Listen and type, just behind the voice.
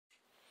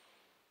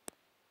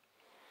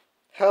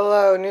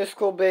Hello, New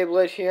School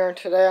Beyblade here, and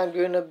today I'm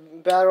doing a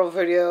battle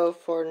video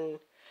for,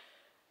 and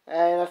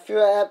a few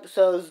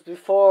episodes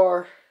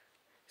before,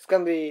 it's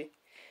gonna be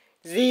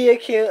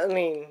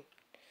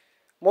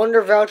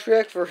Wonder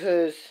Valtryek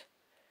versus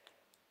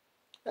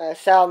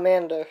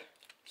Salamander.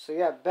 So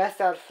yeah,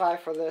 best out of 5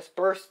 for this.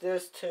 Burst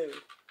this too.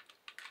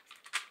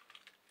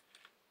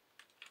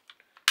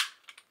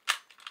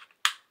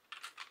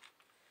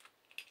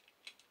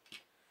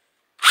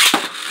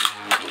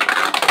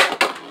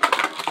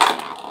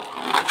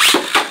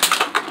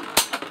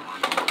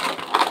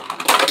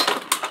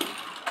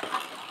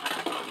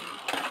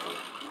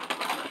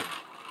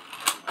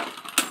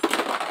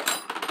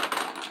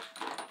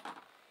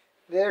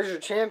 There's your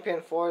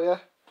champion for you.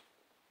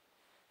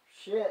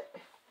 Shit.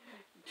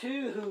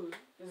 2-0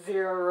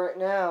 right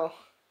now.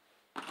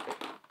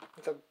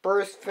 It's a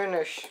burst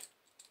finish.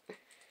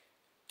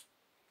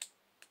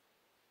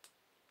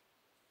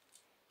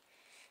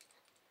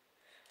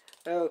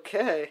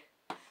 Okay.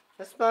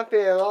 This might be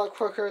a lot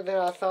quicker than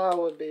I thought it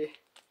would be.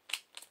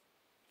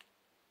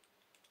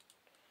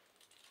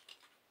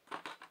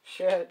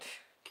 Shit.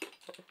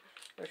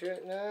 Oh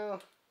shit, no.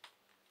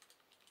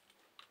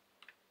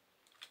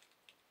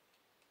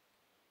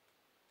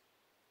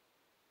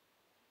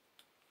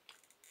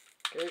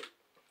 Okay.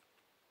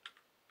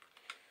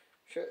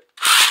 Shit.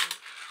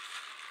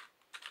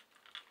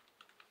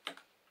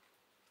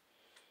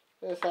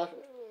 This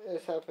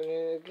is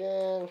happening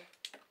again.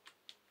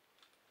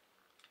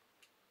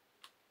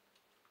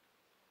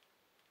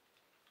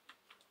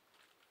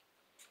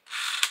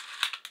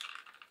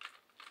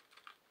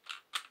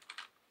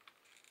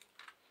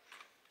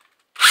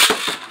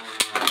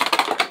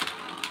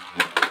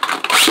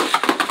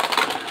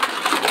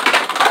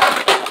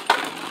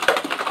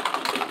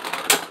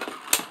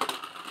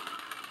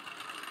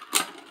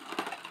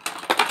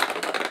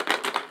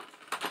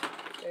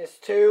 It's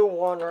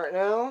 2-1 right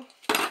now.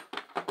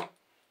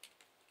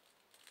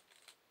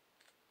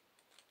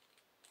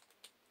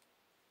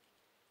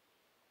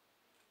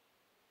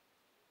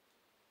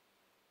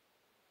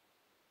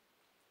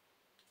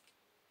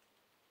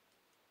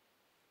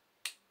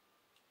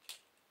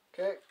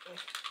 Okay.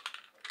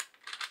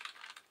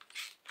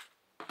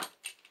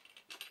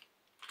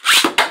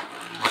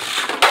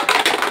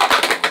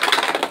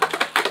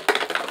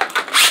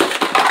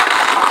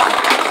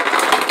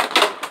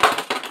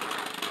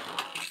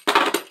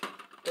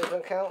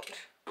 Doesn't count.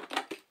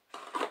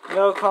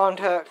 No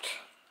contact.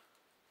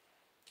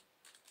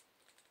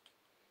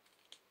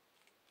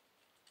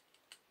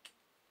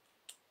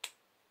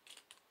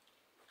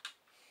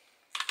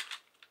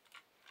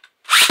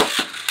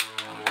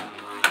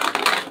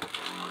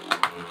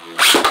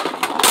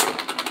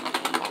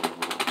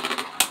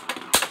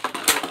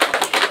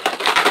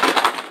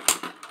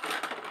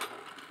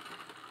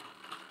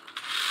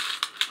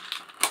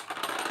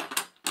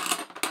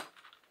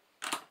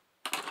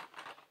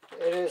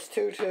 It is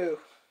 2-2.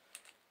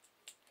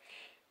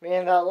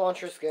 Man, that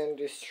launcher's getting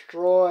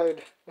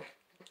destroyed.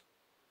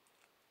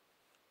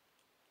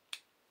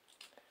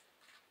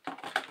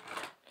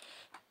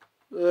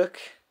 Look.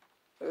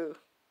 Ooh.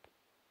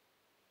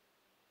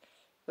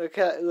 Look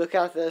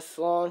at this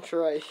launcher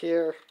right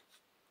here.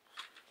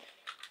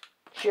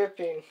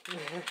 Chipping.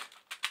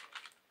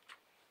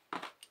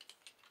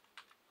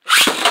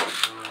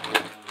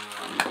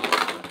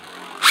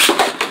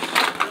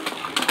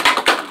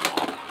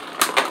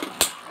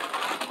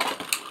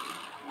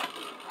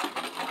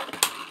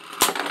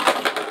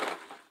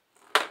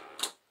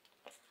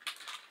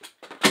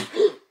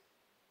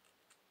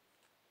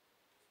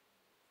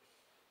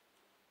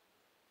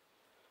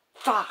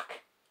 Fuck!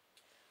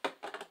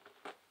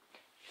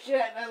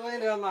 Shit, I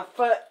landed on my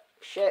foot.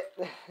 Shit.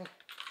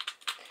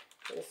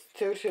 It's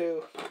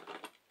 2-2.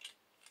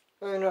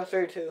 Oh no,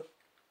 3-2.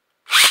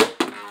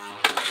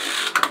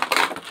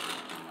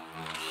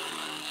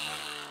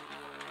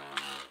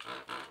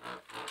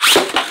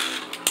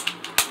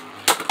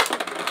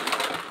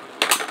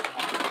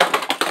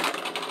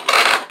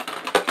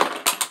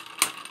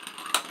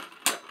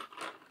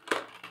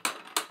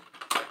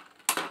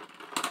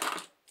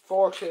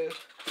 Four, 2.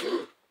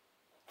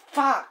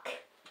 Fuck!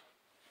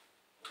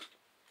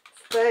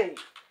 Stay.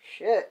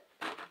 Shit.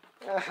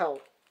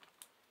 Ow.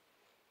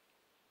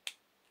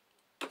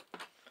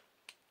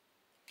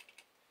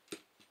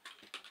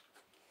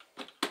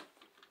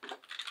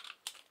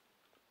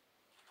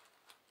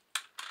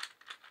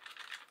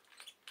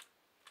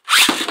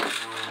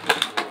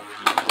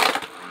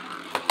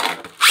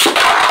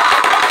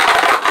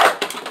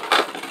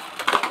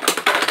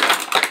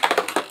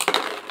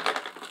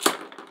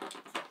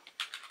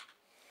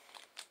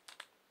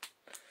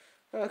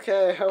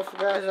 Okay, hope you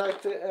guys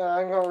liked it.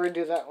 I'm gonna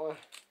redo that one.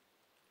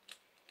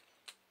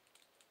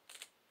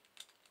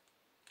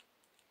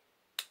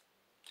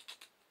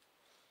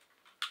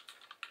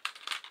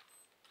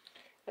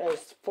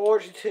 It's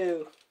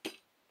 4-2.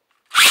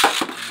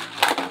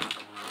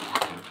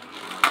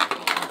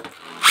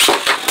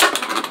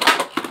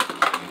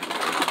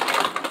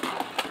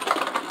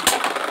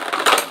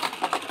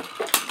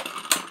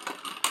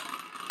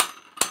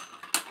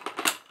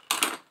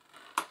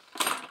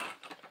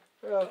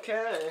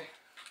 Okay.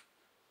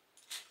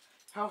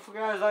 Hope you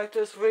guys like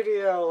this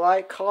video.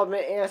 Like,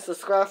 comment, and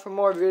subscribe for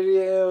more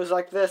videos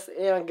like this.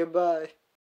 And goodbye.